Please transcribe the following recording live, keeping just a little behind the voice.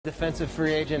Defensive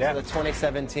free agents of the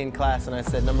 2017 class, and I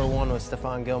said number 1 was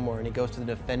Stephon Gilmore, and he goes to the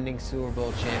defending Super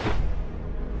Bowl champion.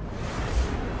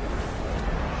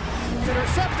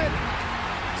 Intercepted.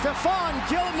 Stephon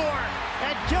Gilmore,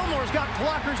 and Gilmore's got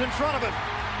blockers in front of him.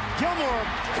 Gilmore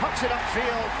cuts it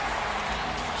upfield.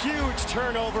 Huge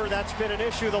turnover. That's been an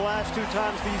issue the last 2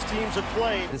 times these teams have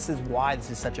played. This is why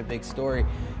this is such a big story.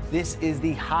 This is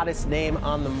the hottest name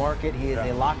on the market. He is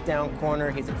a lockdown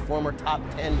corner. He's a former top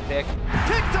 10 pick.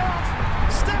 Picked off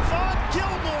Stephon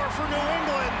Gilmore for New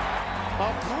England.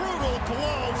 A brutal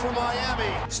blow for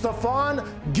Miami. Stephon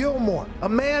Gilmore, a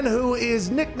man who is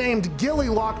nicknamed Gilly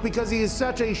Lock because he is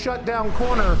such a shutdown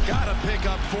corner. Got to pick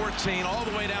up 14 all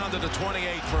the way down to the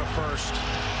 28 for a first.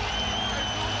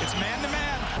 It's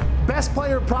man-to-man. Best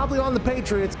player probably on the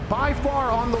Patriots, by far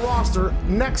on the roster,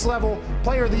 next level,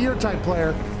 player of the year type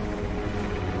player. Down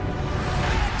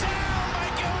by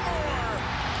Gilmore.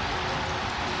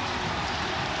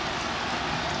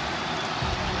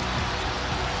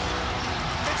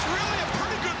 It's really a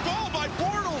pretty good ball by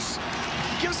Bortles.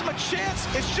 Gives him a chance.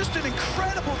 It's just an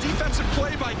incredible defensive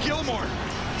play by Gilmore.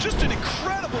 Just an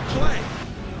incredible play.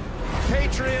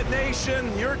 Patriot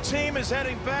Nation, your team is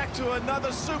heading back to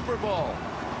another Super Bowl.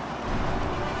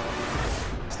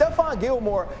 Stephon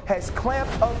Gilmore has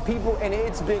clamped up people, and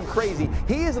it's been crazy.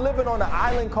 He is living on an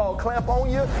island called Clamp On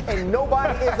You, and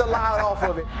nobody is allowed off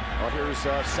of it. Well, here's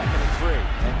 2nd and 3,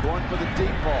 and going for the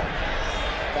deep ball.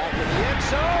 Back in the end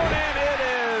zone, and it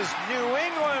is New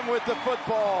England with the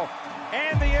football.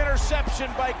 And the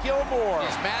interception by Gilmore.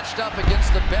 He's matched up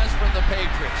against the best from the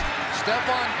Patriots.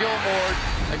 Stephon Gilmore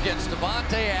against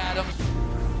Davante Adams.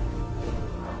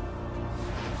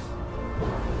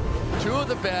 2 of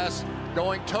the best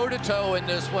going toe-to-toe in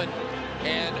this one.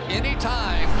 And any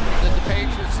time that the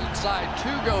Patriots decide to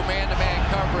go man-to-man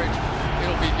coverage,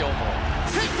 it'll be Gilmore.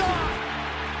 Picked off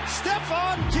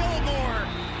Stephon Gilmore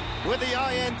with the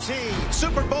INT.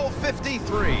 Super Bowl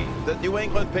 53, the New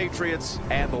England Patriots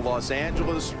and the Los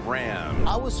Angeles Rams.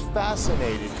 I was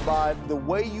fascinated by the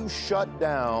way you shut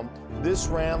down this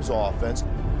Rams offense.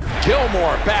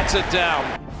 Gilmore bats it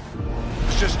down.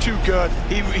 It's just too good.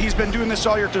 He's been doing this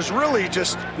all year. There's really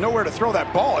just nowhere to throw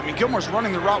that ball. I mean, Gilmore's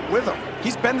running the route with him.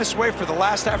 He's been this way for the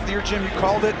last half of the year, Jim. You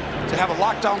called it, to have a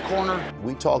lockdown corner.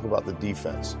 We talk about the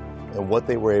defense and what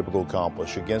they were able to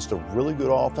accomplish against a really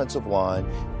good offensive line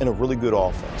and a really good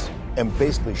offense, and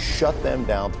basically shut them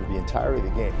down through the entirety of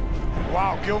the game.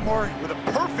 Wow, Gilmore with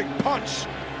a perfect punch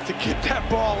to get that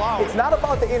ball out. It's not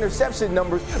about the interception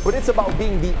numbers, but it's about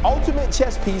being the ultimate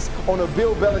chess piece on a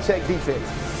Bill Belichick defense.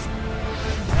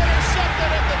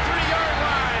 Intercepted at the 3-yard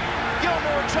line.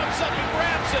 Gilmore jumps up and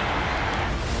grabs it.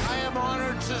 I am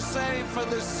honored to say for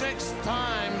the 6th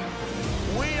time,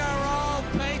 we are all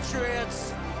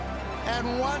Patriots.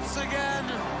 And once again,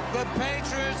 the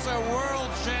Patriots are world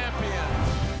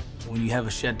champions. When you have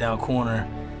a shutdown corner,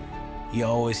 you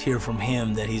always hear from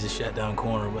him that he's a shutdown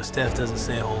corner, but Steph doesn't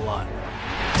say a whole lot.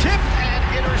 Tipped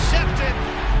and intercepted.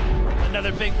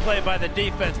 Another big play by the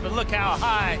defense, but look how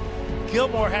high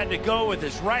Gilmore had to go with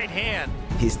his right hand.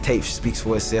 His tape speaks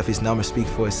for itself, his numbers speak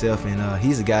for itself, and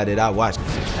he's a guy that I watch.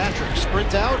 Patrick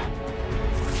sprint out.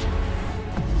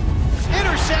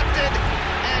 Intercepted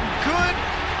and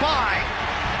goodbye.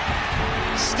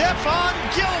 Stephon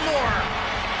Gilmore.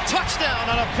 Touchdown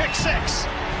on a pick 6.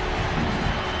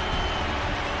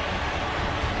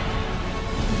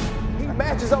 He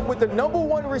matches up with the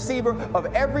 #1 receiver of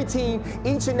every team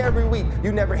each and every week.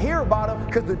 You never hear about him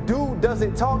because the dude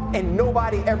doesn't talk and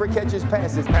nobody ever catches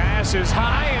passes. Pass is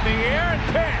high in the air and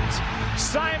picked.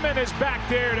 Simon is back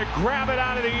there to grab it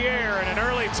out of the air and an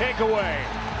early takeaway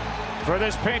for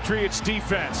this Patriots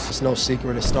defense. It's no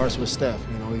secret it starts with Steph.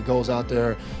 You know, he goes out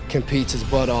there, competes his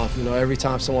butt off. You know, every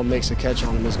time someone makes a catch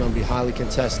on him, it's going to be highly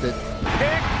contested.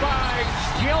 Picked by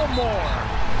Gilmore.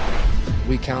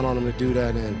 We count on him to do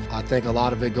that, and I think a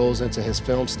lot of it goes into his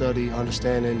film study,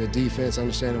 understanding the defense,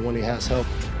 understanding when he has help.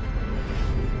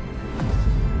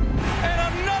 And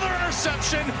another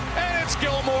interception, and it's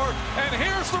Gilmore, and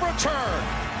here's the return.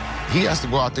 He has to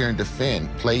go out there and defend,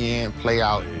 play in, play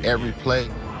out every play.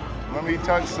 Let me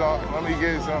touch some, let me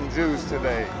get some juice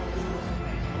today.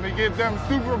 Let me get them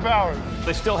superpowers.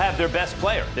 They still have their best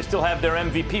player. They still have their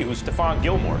MVP, who's Stephon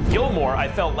Gilmore. Gilmore, I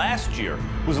felt last year,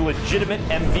 was a legitimate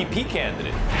MVP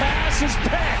candidate. Pass is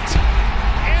picked.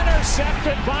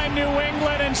 Intercepted by New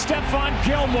England and Stephon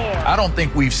Gilmore. I don't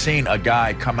think we've seen a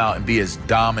guy come out and be as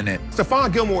dominant.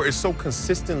 Stephon Gilmore is so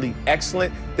consistently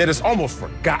excellent that it's almost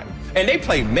forgotten. And they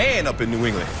play man up in New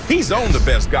England. He's on the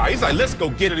best guy. He's like, let's go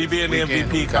get it. He be in the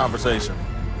MVP conversation.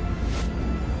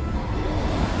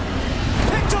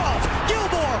 Picked off.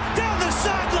 Gilmore down the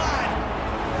sideline.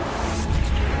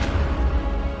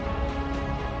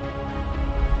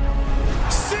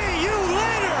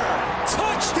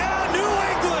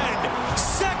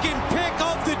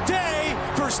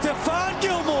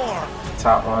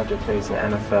 top 100 players in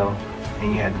the NFL,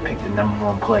 and you had to pick the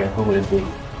 #1 player, who would it be?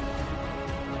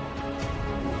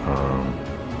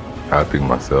 I pick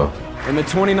myself. And the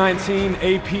 2019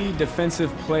 AP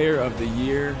Defensive Player of the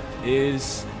Year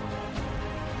is